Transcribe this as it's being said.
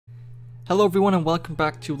Hello everyone and welcome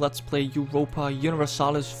back to Let's Play Europa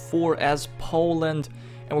Universalis 4 as Poland,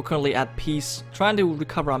 and we're currently at peace, trying to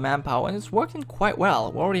recover our manpower, and it's working quite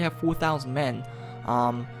well. We already have 4,000 men.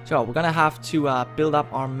 So we're gonna have to build up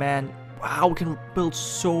our men. Wow, we can build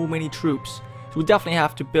so many troops. So we definitely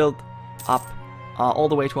have to build up all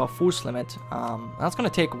the way to our force limit. That's gonna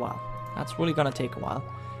take a while. That's really gonna take a while.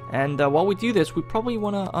 And while we do this, we probably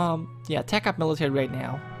wanna attack up military right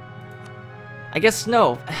now. I guess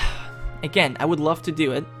no. Again, I would love to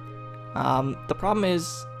do it. The problem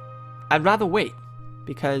is, I'd rather wait,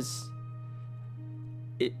 because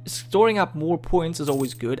storing up more points is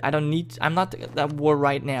always good. I'm not at war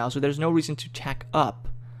right now, so there's no reason to tack up.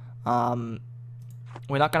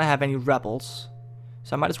 We're not gonna have any rebels,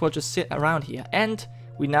 so I might as well just sit around here. And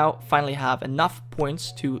we now finally have enough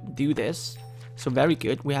points to do this, so very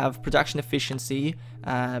good. We have production efficiency,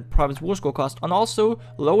 province war score cost, and also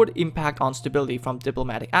lowered impact on stability from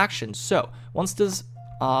diplomatic actions. So once this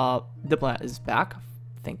diplomat is back,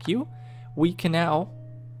 thank you, we can now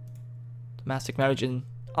domestic marriage in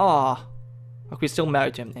we're still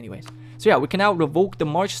married to him anyways. So yeah, we can now revoke the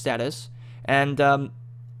march status, and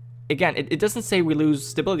again, it doesn't say we lose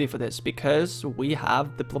stability for this because we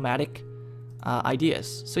have diplomatic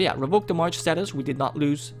ideas. So yeah, revoke the march status. We did not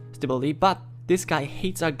lose stability, but this guy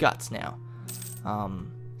hates our guts now.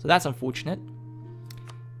 So that's unfortunate,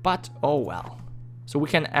 but oh well. So we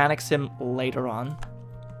can annex him later on,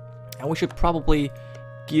 and we should probably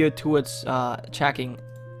gear towards attacking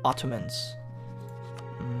Ottomans.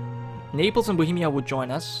 Naples and Bohemia would join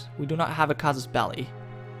us. We do not have a casus belli,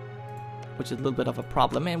 which is a little bit of a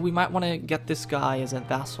problem, and we might want to get this guy as a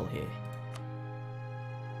vassal here.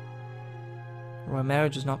 Royal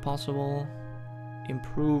marriage is not possible.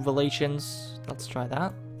 Improve relations. Let's try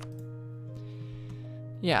that.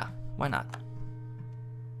 Yeah, why not?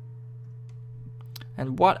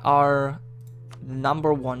 And what are the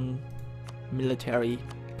 #1 military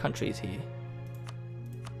countries here?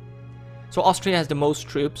 So Austria has the most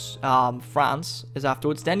troops. France is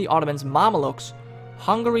afterwards. Then the Ottomans, Mamelukes,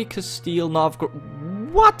 Hungary, Castile,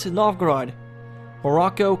 Novgorod. What? Novgorod.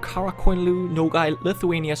 Morocco, Karakoinlu, Nogai,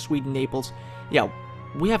 Lithuania, Sweden, Naples. Yeah,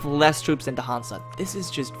 we have less troops than the Hansa. This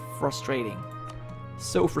is just frustrating.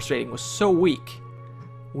 So frustrating. We're so weak.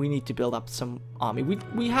 We need to build up some army.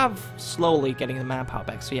 We have slowly getting the manpower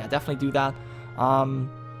back. So yeah, definitely do that.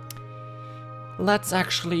 Let's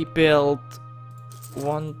actually build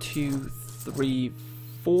 1, 2, 3,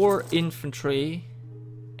 4 infantry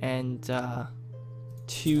and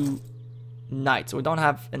 2 knights. So we don't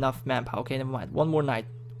have enough manpower. Okay, never mind. One more knight.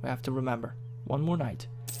 We have to remember. One more knight.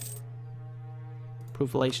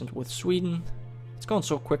 Improve relations with Sweden. It's going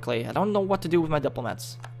so quickly. I don't know what to do with my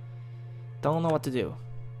diplomats. Don't know what to do.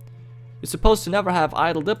 You're supposed to never have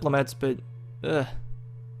idle diplomats, but don't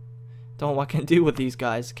know what I can do with these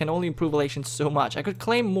guys. Can only improve relations so much. I could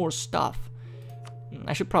claim more stuff.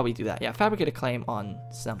 I should probably do that. Yeah, fabricate a claim on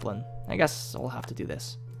Zemplin. I guess I'll have to do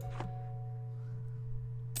this.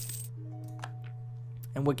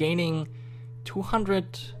 And we're gaining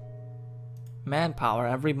 200 manpower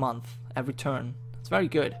every month, every turn. That's very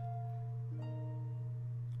good.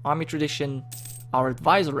 Army tradition, our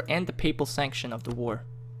advisor, and the papal sanction of the war.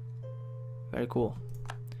 Very cool.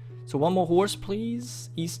 So one more horse, please.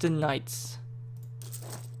 Eastern Knights.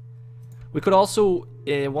 We could also,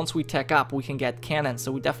 once we tech up, we can get cannons,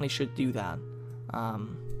 so we definitely should do that.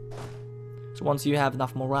 So once you have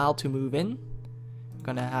enough morale to move in, I'm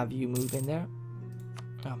gonna have you move in there.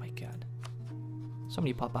 Oh my god. So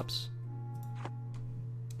many pop-ups.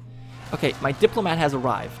 Okay, my diplomat has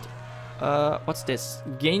arrived. What's this?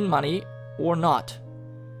 Gain money or not?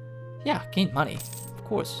 Yeah, gain money. Of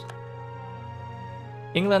course.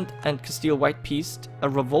 England and Castile white peaced. A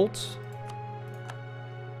revolt.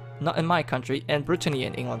 Not in my country. And Brittany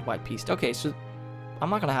and England white peaced. Okay, so I'm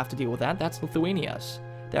not gonna have to deal with that. That's Lithuania's.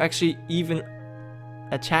 They're actually even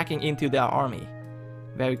attacking into their army.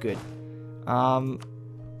 Very good. I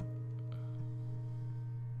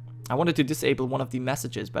wanted to disable one of the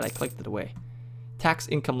messages, but I clicked it away. Tax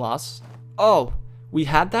income loss. Oh, we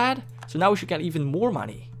had that? So now we should get even more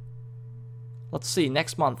money. Let's see,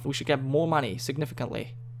 next month we should get more money,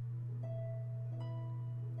 significantly.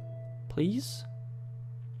 Please?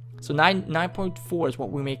 So 9.4 is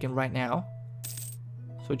what we're making right now.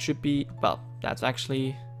 So it should be, well, that's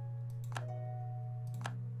actually...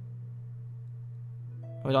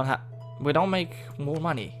 We don't make more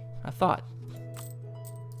money, I thought.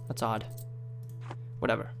 That's odd.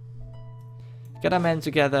 Whatever. Get our men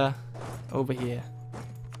together over here.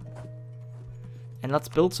 And let's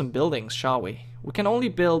build some buildings, shall we? We can only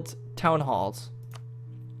build town halls.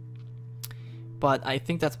 but I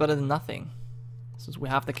think that's better than nothing. Since we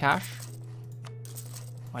have the cash,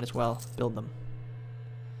 might as well build them.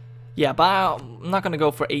 Yeah, but I'm not gonna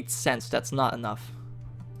go for 8 cents. That's not enough.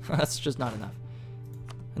 That's just not enough.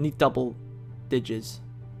 I need double digits.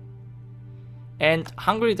 And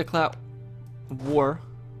Hungary declared war,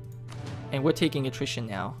 and we're taking attrition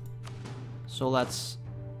now. So let's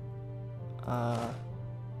go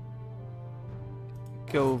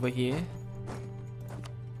over here.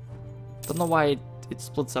 Don't know why it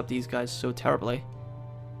splits up these guys so terribly.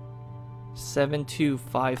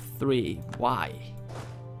 7-2-5-3. Why?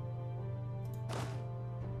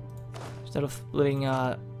 Instead of splitting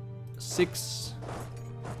 6-3,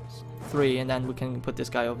 and then we can put this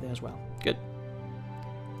guy over there as well. Good.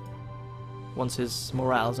 Once his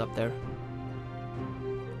morale's up there.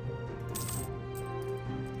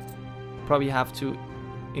 Probably have to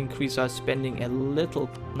increase our spending a little.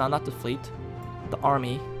 No, not the fleet, the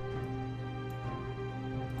army.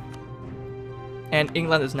 And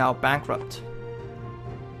England is now bankrupt.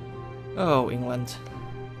 Oh, England.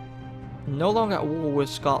 No longer at war with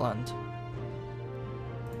Scotland.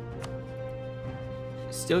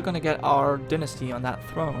 Still gonna get our dynasty on that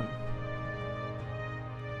throne.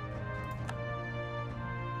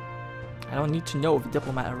 I don't need to know if a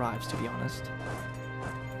diplomat arrives, to be honest.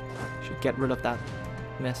 Should get rid of that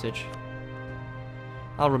message.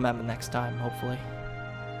 I'll remember next time, hopefully.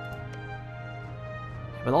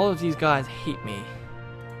 But all of these guys hate me.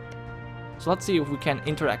 So let's see if we can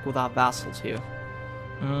interact with our vassals here.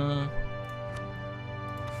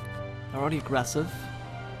 Already aggressive.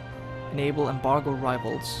 Enable embargo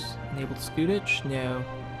rivals. Enable scutage? No.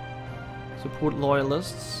 Support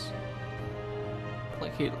loyalists.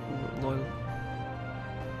 Placate loyal.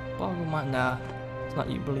 Embargo might. Nah. It's not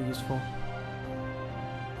really useful.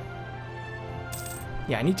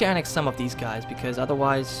 Yeah, I need to annex some of these guys because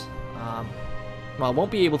otherwise, well, I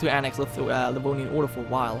won't be able to annex Livonian Order for a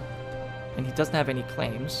while, and he doesn't have any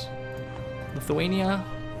claims. Lithuania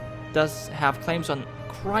does have claims on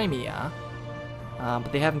Crimea,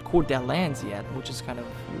 but they haven't caught their lands yet, which is kind of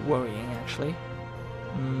worrying, actually.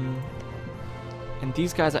 And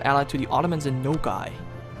these guys are allied to the Ottomans and Nogai.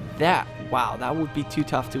 Wow, that would be too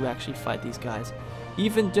tough to actually fight these guys.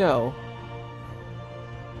 Even though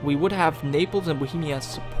we would have Naples and Bohemia's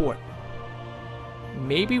support.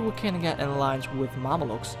 Maybe we can get an alliance with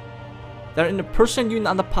Mamelukes. They're in the Persian Union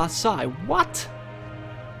under Pasai. What?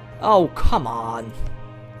 Oh, come on.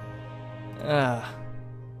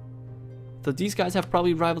 So these guys have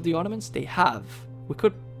probably rivaled the Ottomans? They have. We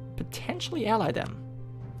could potentially ally them.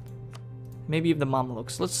 Maybe even the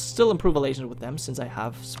Mamelukes. Let's still improve relations with them since I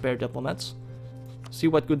have spare diplomats. See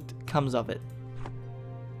what good comes of it.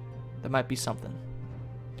 There might be something.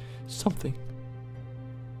 Something.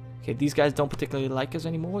 Okay, these guys don't particularly like us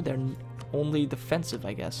anymore. They're only defensive,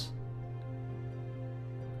 I guess.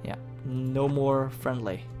 Yeah, no more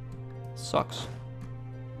friendly. Sucks.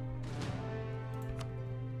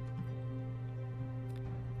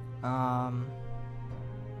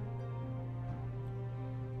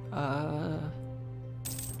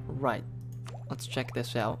 Right. Let's check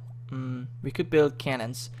this out. We could build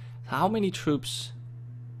cannons. How many troops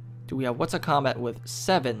do we have? What's our combat with?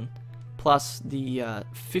 7 plus the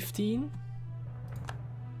 15?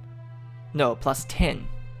 No, plus 10.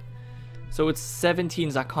 So it's 17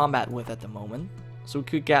 is our combat with at the moment. So we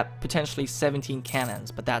could get potentially 17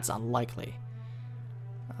 cannons, but that's unlikely.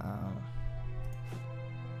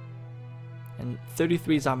 And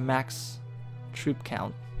 33 is our max troop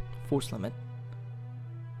count, force limit.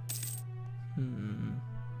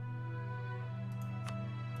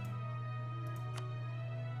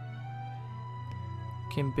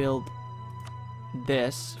 Can build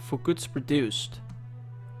this for goods produced.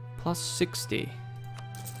 Plus 60.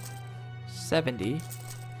 70.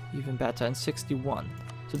 Even better. And 61.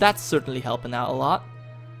 So that's certainly helping out a lot.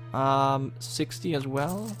 60 as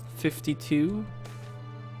well. 52.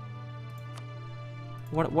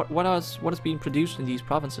 What is being produced in these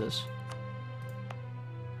provinces?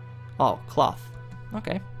 Oh, cloth.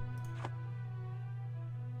 Okay.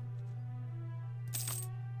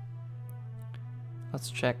 Let's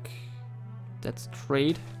check. That's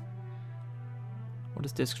trade. What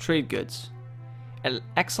is this? Trade goods. An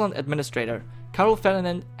excellent administrator. Karol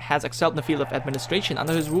Ferdinand has excelled in the field of administration.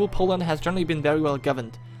 Under his rule, Poland has generally been very well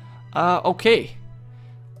governed. Okay.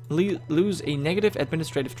 Lose a negative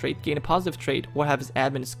administrative trait, gain a positive trait, or have his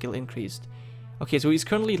admin skill increased. Okay, so he's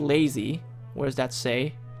currently lazy. Where does that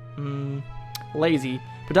say? Lazy.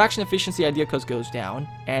 Production efficiency idea cost goes down,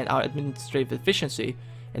 and our administrative efficiency.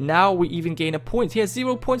 And now we even gain a point. He has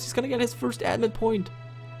 0 points. He's gonna get his first admin point.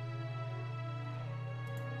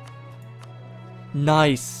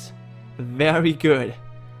 Nice. Very good.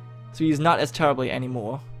 So he's not as terribly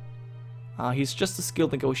anymore. He's just a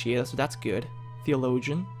skilled negotiator, so that's good.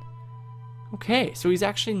 Theologian. Okay, so he's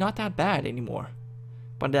actually not that bad anymore.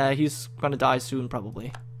 But he's gonna die soon,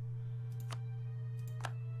 probably.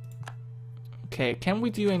 Okay, can we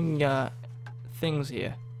do any things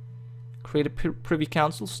here? Create a privy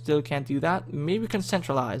council, still can't do that. Maybe we can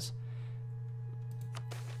centralize.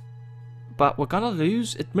 But we're gonna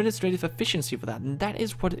lose administrative efficiency for that, and that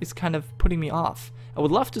is what is kind of putting me off. I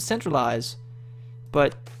would love to centralize,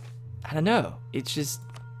 but I don't know. It's just,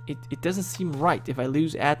 it doesn't seem right if I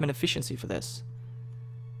lose admin efficiency for this.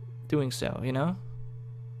 Doing so, you know?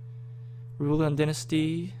 Ruler and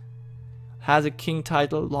dynasty. Has a king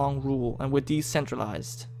title, long rule, and we're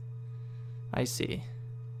decentralized. I see.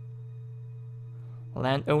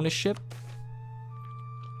 Land ownership.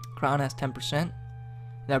 Crown has 10%.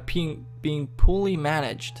 They're being poorly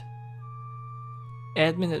managed.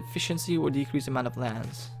 Admin efficiency will decrease the amount of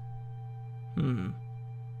lands.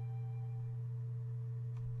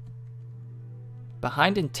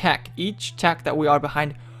 Behind in tech. Each tech that we are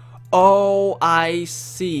behind. Oh, I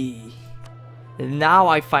see. Now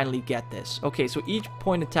I finally get this. Okay, so each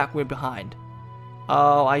point in tech we're behind.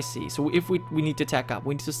 Oh, I see. So if we need to tech up,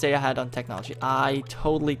 we need to stay ahead on technology. I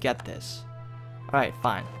totally get this. Alright,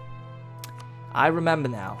 fine. I remember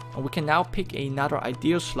now. And we can now pick another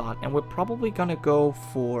ideal slot. And we're probably gonna go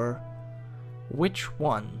for... which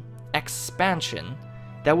one? Expansion.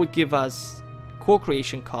 That would give us core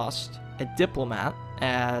creation cost, a diplomat,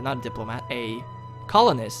 not a diplomat, a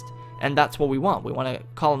colonist. And that's what we want. We want to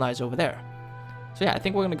colonize over there. So yeah, I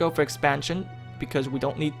think we're gonna go for expansion because we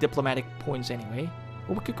don't need diplomatic points anyway.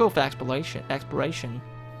 But we could go for exploration.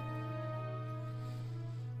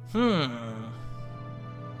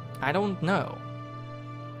 I don't know.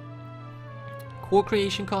 Core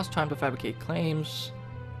creation cost, time to fabricate claims,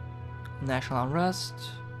 national unrest,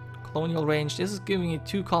 colonial range. This is giving me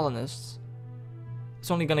 2 colonists.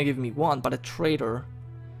 It's only gonna give me 1, but a trader.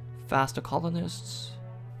 Faster colonists.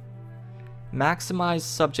 Maximize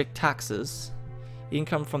subject taxes.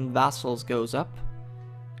 Income from vassals goes up.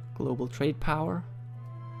 Global trade power.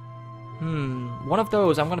 One of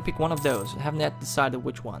those. I'm gonna pick one of those. I haven't yet decided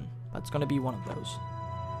which one, but it's gonna be one of those.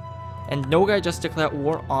 And Nogai just declared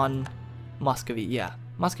war on Muscovy. Yeah,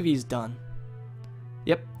 Muscovy is done.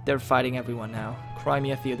 Yep, they're fighting everyone now.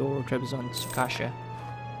 Crimea, Theodoro, Trebizond, Circassia.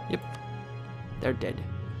 Yep, they're dead.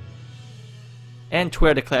 And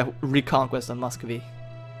Tver declared reconquest on Muscovy.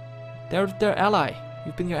 They're their ally.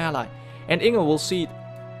 You've been your ally. And Inga will cede.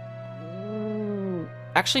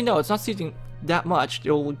 Actually, no, it's not ceding that much.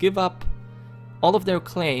 They'll give up all of their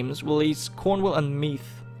claims, release Cornwall and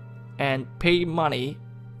Meath, and pay money,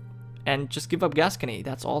 and just give up Gascony.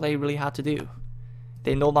 That's all they really had to do.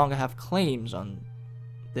 They no longer have claims on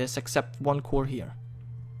this except 1 core here.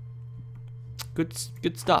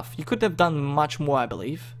 Good stuff. You could have done much more, I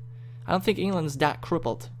believe. I don't think England's that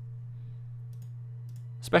crippled.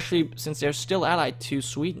 Especially since they're still allied to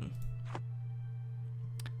Sweden.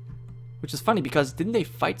 Which is funny because didn't they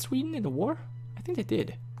fight Sweden in the war? I think they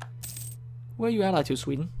did. Who are you allied to,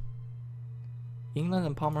 Sweden? England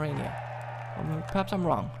and Pomerania. Perhaps I'm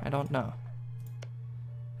wrong. I don't know.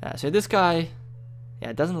 So this guy,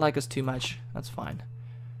 yeah, doesn't like us too much. That's fine.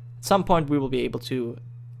 At some point we will be able to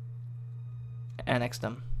annex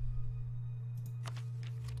them.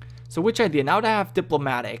 So which idea? Now that I have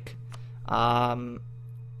diplomatic, I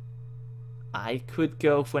could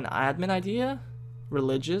go for an admin idea.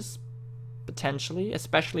 Religious, potentially.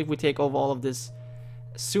 Especially if we take over all of this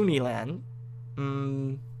Sunni land.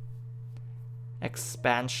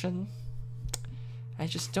 Expansion. I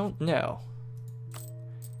just don't know.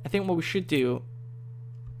 I think what we should do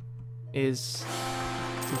is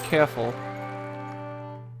be careful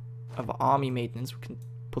of army maintenance. We can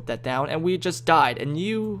put that down. And we just died. A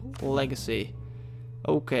new legacy.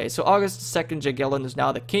 Okay, so August 2nd Jagiellon is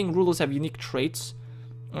now the king. Rulers have unique traits.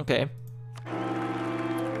 Okay.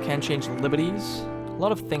 Can change liberties. A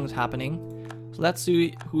lot of things happening. So let's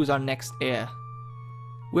see who's our next heir.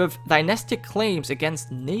 We have dynastic claims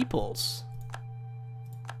against Naples.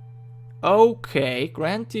 Okay,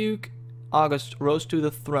 Grand Duke August rose to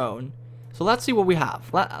the throne. So let's see what we have.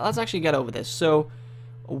 Let's actually get over this. So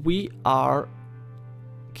we are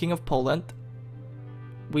King of Poland.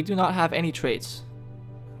 We do not have any traits,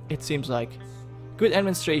 it seems like. Good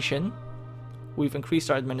administration. We've increased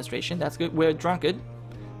our administration. That's good. We're drunkard.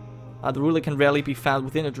 The ruler can rarely be found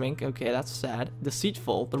within a drink. Okay, that's sad.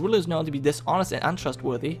 Deceitful. The ruler is known to be dishonest and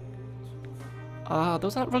untrustworthy.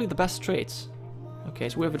 Those aren't really the best traits. Okay,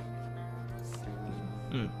 so we have a...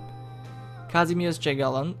 Kazimierz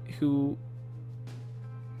Jagiellon, who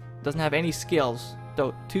doesn't have any skills.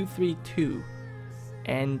 So 232.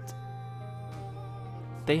 And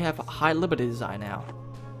they have high liberty design now.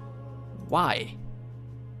 Why?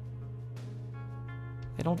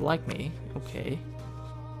 They don't like me. Okay.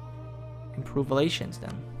 Improve relations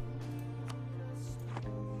then.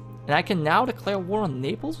 And I can now declare war on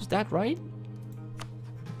Naples? Is that right?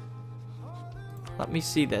 Let me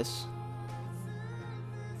see this.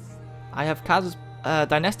 I have Kaz's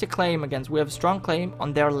dynastic claim against. We have a strong claim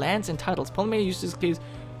on their lands and titles. Poland may use this case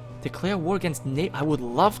declare war against Naples. I would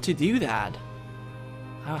love to do that.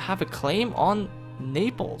 I have a claim on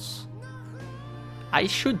Naples. I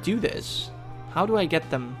should do this. How do I get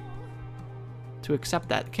them to accept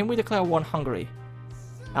that? Can we declare war on Hungary?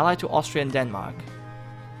 Allied to Austria and Denmark.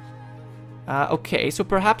 Okay, so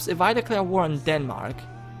perhaps if I declare war on Denmark...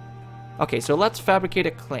 Okay, so let's fabricate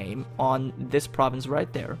a claim on this province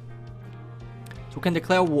right there. So we can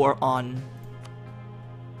declare war on...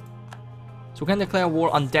 So we can declare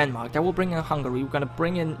war on Denmark. That will bring in Hungary. We're gonna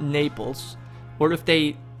bring in Naples. Or if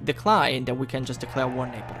they decline, then we can just declare war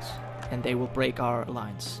on Naples. And they will break our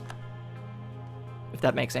alliance. If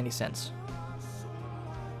that makes any sense.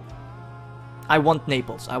 I want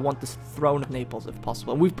Naples. I want this throne of Naples if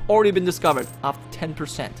possible. We've already been discovered after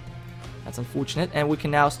 10%. That's unfortunate. And we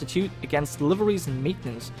can now statute against deliveries and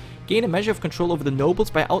maintenance. Gain a measure of control over the nobles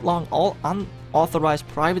by outlawing all unauthorized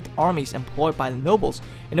private armies employed by the nobles.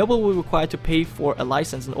 A noble will be required to pay for a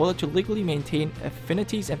license in order to legally maintain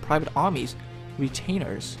affinities and private armies.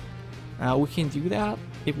 Retainers. We can do that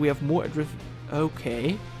if we have more...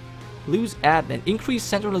 Okay. Lose admin. Increase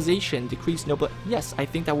centralization. Decrease noble... Yes, I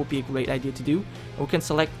think that would be a great idea to do. And we can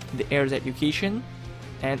select the heir's education.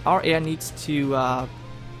 And our heir needs to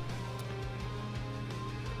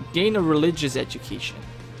gain a religious education.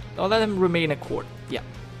 Or let him remain a court. Yeah.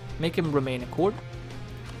 Make him remain a court.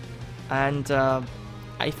 And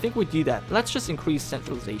I think we do that. Let's just increase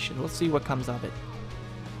centralization. Let's see what comes of it.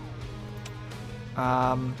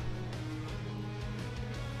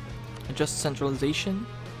 Adjust centralization.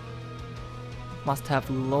 Must have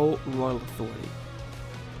low royal authority.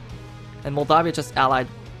 And Moldavia just allied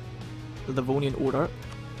the Livonian Order.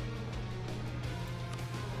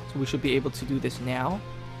 So we should be able to do this now.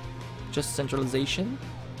 Just centralization.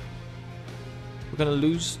 We're gonna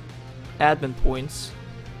lose admin points.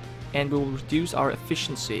 And we will reduce our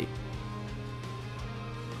efficiency.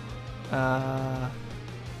 Do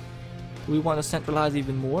we want to centralize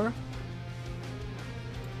even more?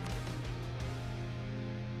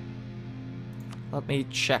 Let me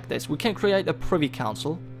check this. We can create a privy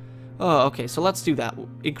council. Oh, okay, so let's do that.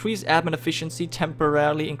 Increase admin efficiency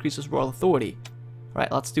temporarily increases royal authority.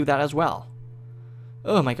 Right, let's do that as well.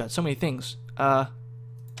 Oh my god, so many things.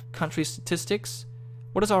 Country statistics.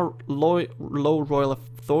 What is our low royal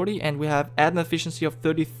authority? And we have admin efficiency of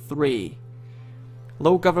 33.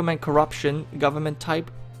 Low government corruption, government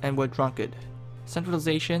type, and we're drunkard.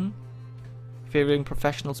 Centralization. Favoring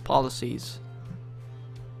professionals policies.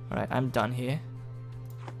 Alright, I'm done here.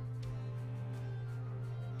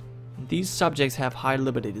 These subjects have high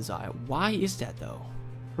liberty desire. Why is that though?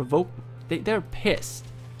 Revoke... They're pissed.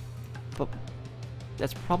 But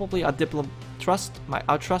that's probably our trust.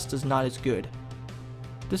 Our trust is not as good.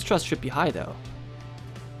 This trust should be high though.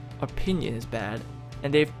 Opinion is bad.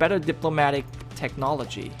 And they have better diplomatic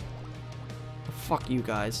technology. Fuck you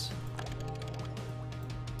guys.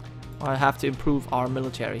 I have to improve our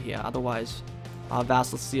military here. Otherwise, our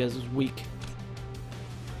vassals see us as weak.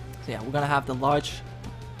 So yeah, we're gonna have the large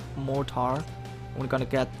mortar. We're gonna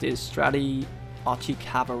get this strategy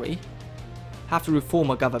cavalry. Have to reform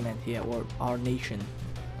our government here, or our nation.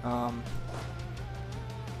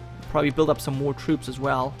 Probably build up some more troops as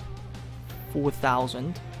well.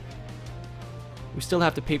 4,000. We still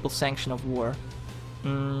have the papal sanction of war.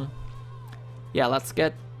 Yeah, let's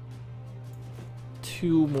get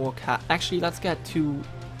 2 more actually, let's get 2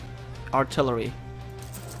 artillery.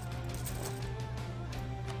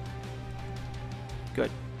 Good.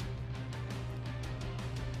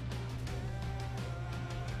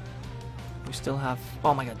 We still have...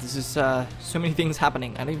 Oh my god, this is so many things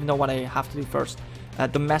happening. I don't even know what I have to do first.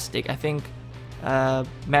 Domestic, I think...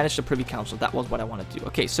 manage the Privy Council. That was what I wanted to do.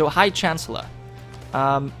 Okay, so High Chancellor.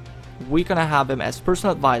 We're gonna have him as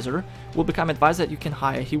personal advisor. Will become advisor that you can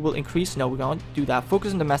hire. He will increase... No, we're gonna do that.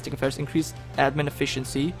 Focus on domestic affairs. Increase admin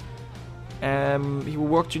efficiency. He will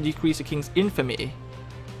work to decrease the king's infamy.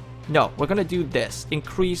 No, we're gonna do this.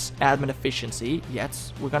 Increase admin efficiency.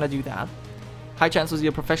 Yes, we're gonna do that. High Chancellor is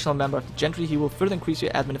a professional member of the gentry. He will further increase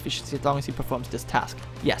your admin efficiency as long as he performs this task.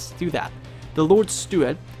 Yes, do that. The Lord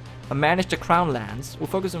Steward. Manage the crown lands. We'll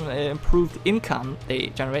focus on improved income they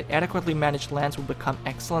generate. Adequately managed lands will become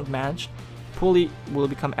excellent managed. Poorly will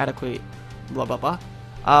become adequately blah blah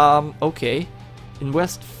blah. Okay.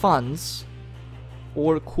 Invest funds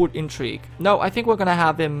or court intrigue. No, I think we're gonna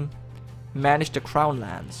have him manage the crown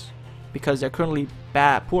lands because they're currently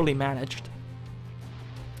poorly managed.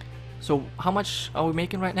 So how much are we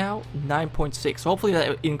making right now? 9.6. So hopefully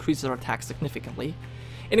that increases our tax significantly.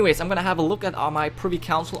 Anyways, I'm gonna have a look at my Privy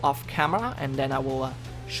Council off camera, and then I will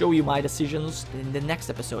show you my decisions in the next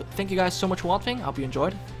episode. Thank you guys so much for watching. I hope you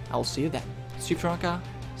enjoyed. I will see you then. Gironca,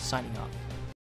 signing off.